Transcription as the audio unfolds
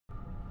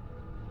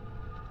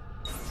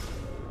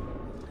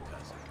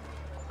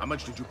How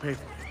much did you pay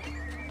for him?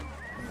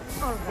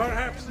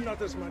 Perhaps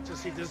not as much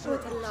as he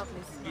deserves. What a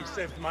lovely He smile.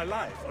 saved my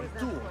life on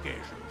 2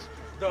 occasions,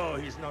 though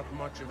he's not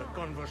much of a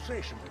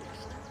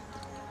conversationalist.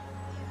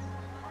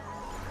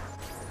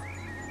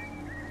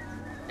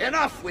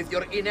 Enough with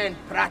your inane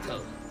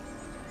prattle.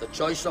 The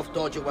choice of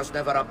Dojo was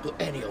never up to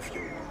any of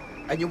you,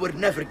 and you were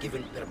never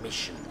given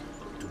permission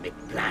to make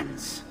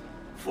plans.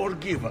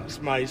 Forgive us,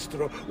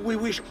 Maestro. We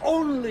wish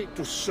only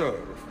to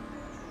serve.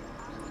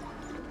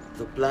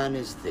 The plan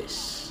is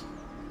this.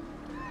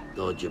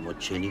 Dojo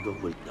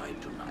Mochenigo will die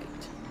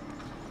tonight.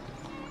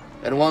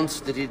 And once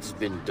the deed's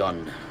been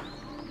done,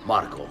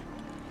 Marco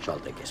shall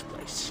take his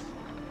place.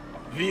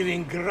 Vi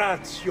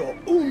ringrazio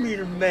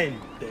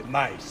umilmente,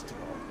 Maestro.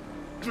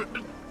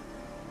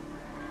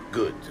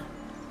 Good.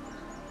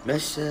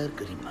 Messer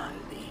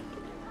Grimaldi,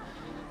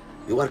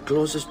 you are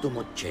closest to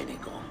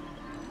Mochenigo.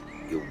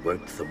 You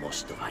worked the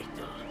most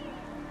vital.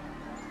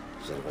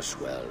 Serve us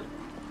well,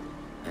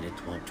 and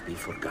it won't be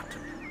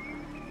forgotten.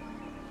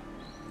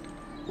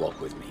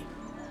 Walk with me.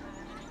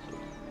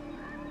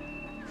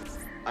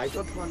 I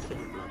don't want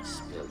any blood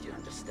spilled, you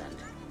understand?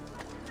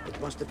 It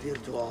must appear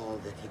to all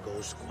that he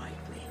goes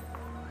quietly.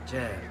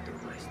 Certo,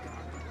 Maestro.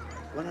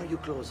 When are you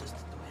closest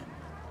to him?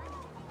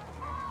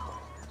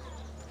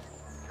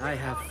 I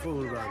have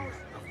full run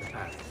of the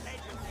palace.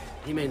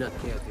 He may not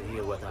care to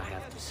hear what I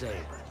have to say,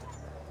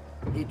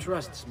 but he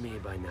trusts me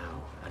by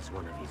now as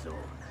one of his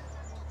own.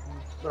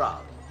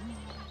 Bravo.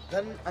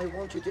 Then I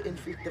want you to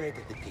infiltrate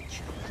the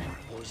kitchen and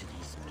poison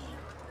his meal.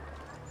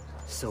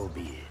 So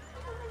be it.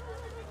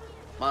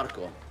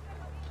 Marco,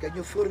 can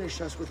you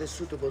furnish us with a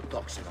suitable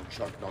toxin on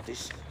short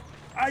notice?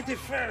 I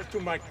defer to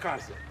my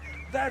cousin.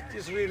 That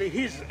is really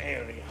his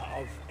area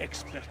of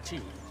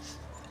expertise.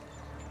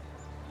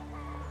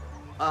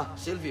 Ah,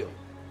 Silvio.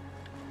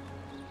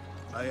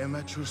 I am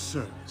at your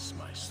service,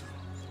 Maestro.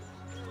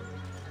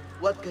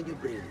 What can you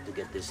bring to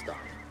get this done?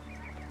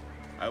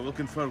 I will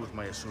confer with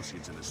my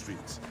associates in the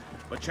streets,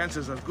 but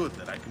chances are good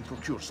that I can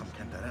procure some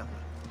cantarella.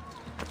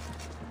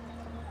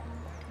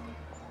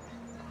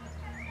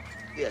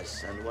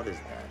 Yes, and what is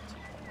that?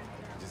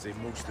 It is a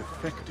most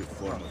effective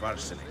form of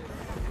arsenic,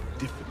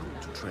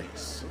 difficult to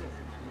trace.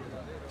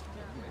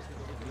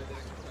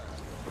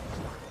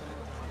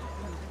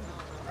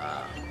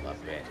 Ah, va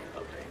bene,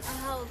 va bene.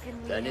 How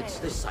can we Then it's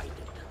help? decided.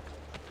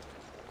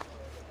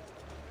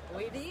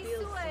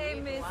 This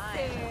way,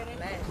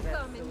 mister.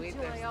 Come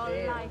enjoy all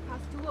life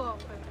has to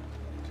offer.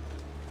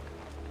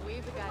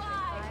 We've got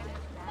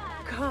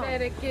a Come.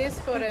 better kiss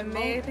for a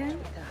maiden.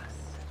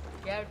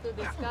 Care to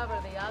discover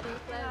the other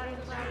pleasures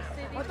of our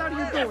city? What are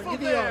you doing,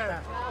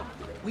 idiota?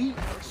 We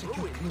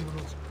execute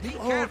criminals. Be The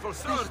careful, old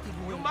sir. festive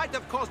You way. might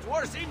have caused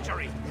worse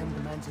injury. Condemn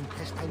the man's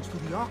intestines to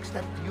the ox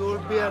that you'll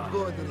be a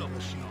good in the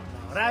sheep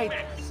now, right?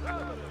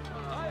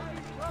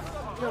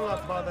 You'll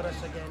not bother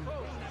us again.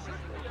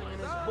 In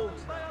his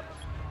boots now.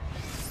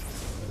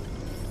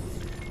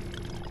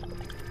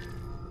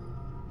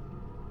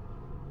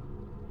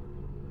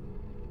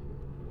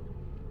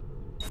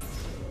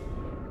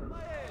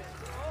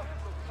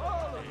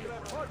 All of you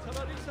reports of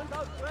a recent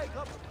outbreak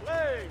of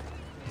plague.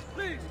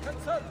 Please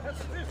consult as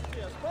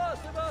swiftly as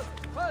possible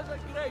for the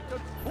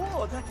greater...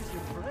 Oh, that is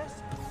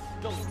impressive.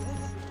 Don't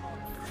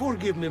you?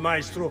 Forgive me,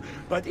 Maestro,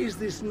 but is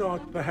this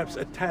not perhaps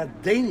a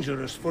tad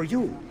dangerous for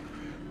you?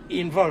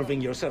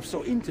 Involving yourself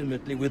so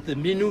intimately with the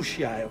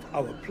minutiae of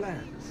our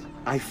plans.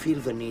 I feel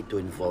the need to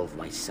involve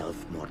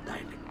myself more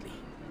directly.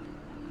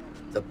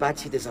 The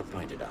Pazzi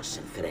disappointed us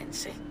in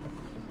Firenze.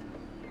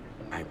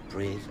 I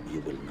pray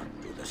you will not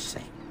do the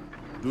same.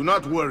 Do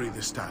not worry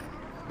this time.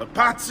 The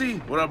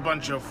Pazzi were a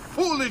bunch of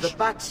foolish... The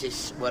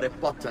Pazzis were a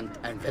potent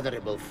and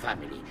venerable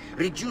family,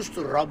 reduced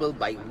to rubble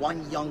by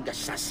one young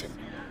assassin.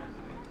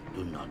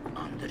 Do not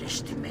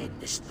underestimate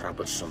this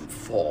troublesome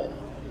foe,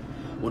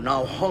 who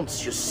now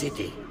haunts your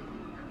city.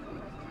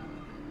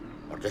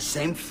 Or the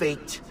same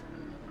fate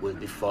will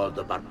befall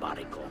the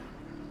Barbarico.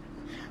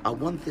 I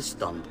want this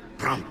done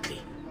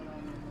promptly.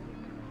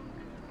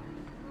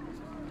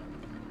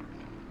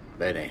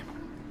 Bene,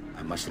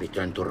 I must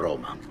return to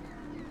Roma.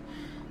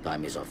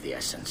 Time is of the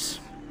essence.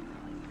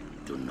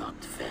 Do not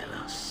fail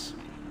us.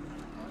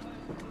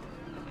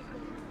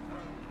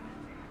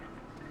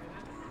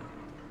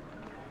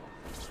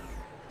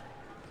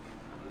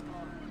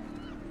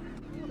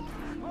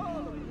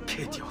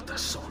 Che idiota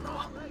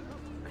sono.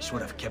 I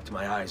should have kept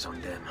my eyes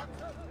on them.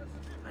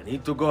 I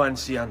need to go and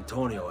see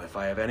Antonio if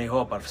I have any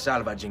hope of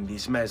salvaging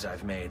this mess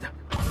I've made.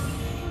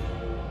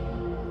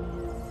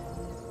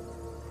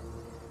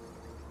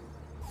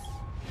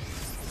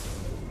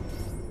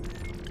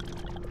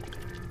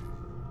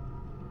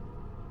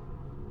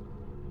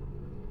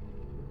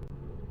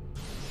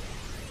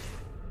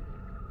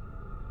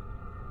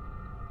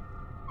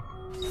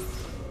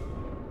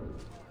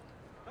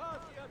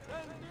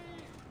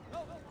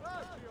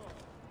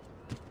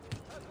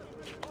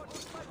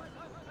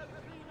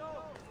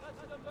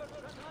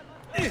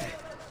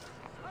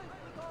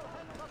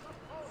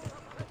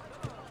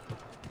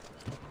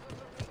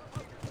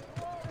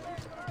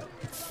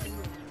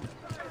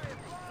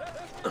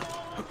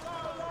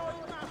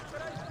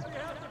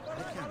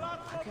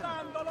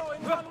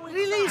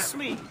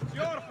 me!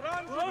 Your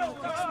front! Oh,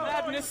 it's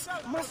madness!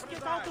 Must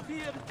get out of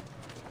here!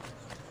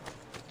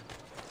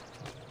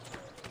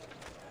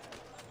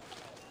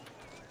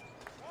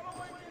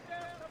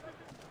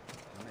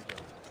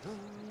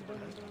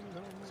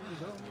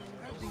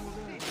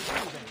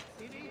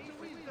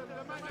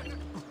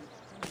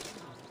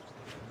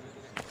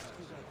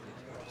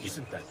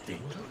 Isn't that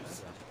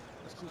dangerous?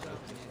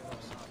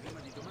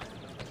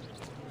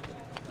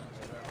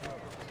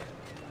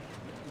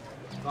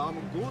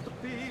 Some good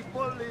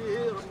people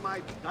hear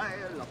my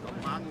tale of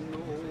the man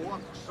who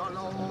walks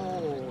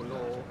alone.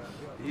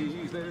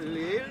 He will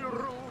ill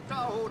root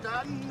out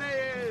and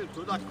nail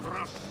to the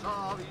cross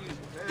of his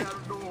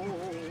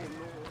perdon.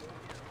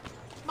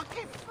 Ma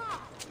che fa?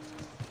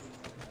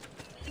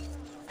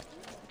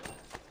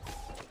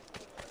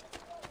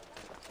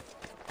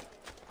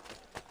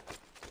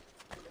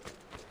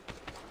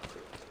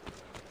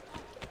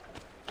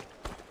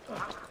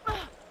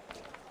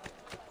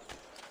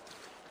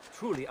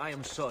 Truly, I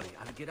am sorry.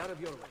 I'll get out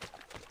of your way.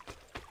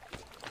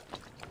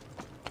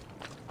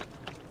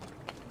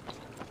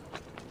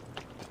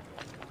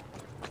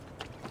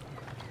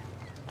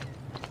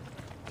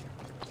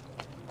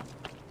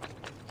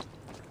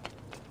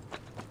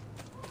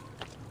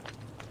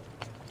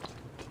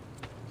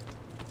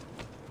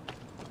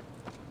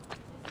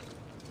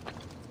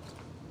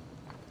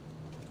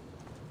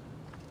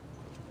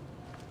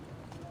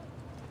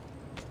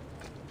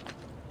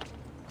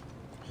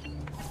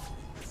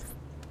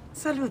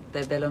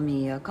 Salute, bello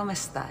mio. Come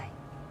stai?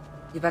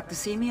 You back to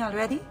see me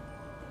already?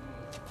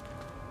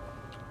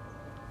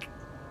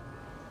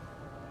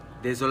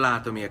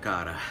 Desolato, mia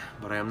cara,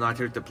 but I am not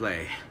here to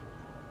play.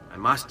 I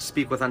must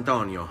speak with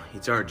Antonio.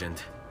 It's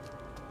urgent.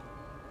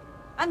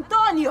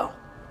 Antonio!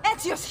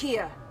 Ezio's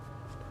here!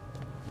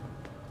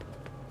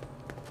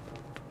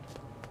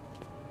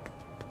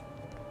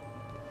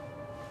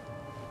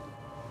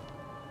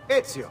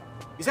 Ezio,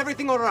 is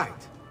everything all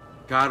right?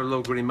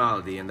 Carlo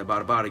Grimaldi and the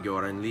Barbarigo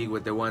are in league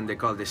with the one they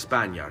call the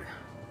Spaniard.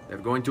 They're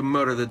going to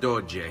murder the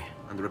Doge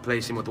and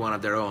replace him with one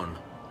of their own.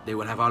 They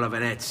will have all of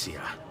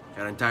Venezia,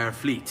 her entire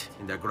fleet,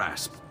 in their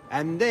grasp.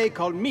 And they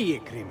call me a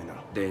criminal.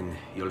 Then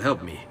you'll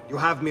help me. You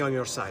have me on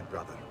your side,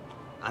 brother.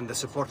 And the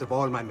support of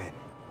all my men.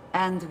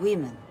 And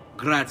women.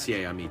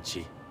 Grazie,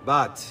 amici.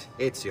 But,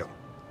 Ezio,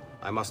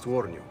 I must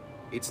warn you.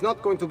 It's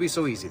not going to be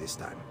so easy this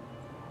time.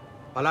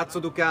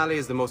 Palazzo Ducale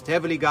is the most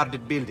heavily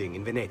guarded building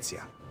in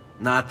Venezia.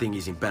 Nothing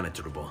is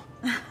impenetrable.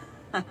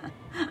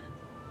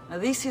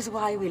 This is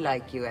why we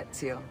like you,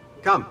 Ezio.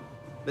 Come,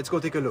 let's go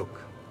take a look.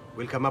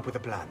 We'll come up with a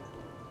plan.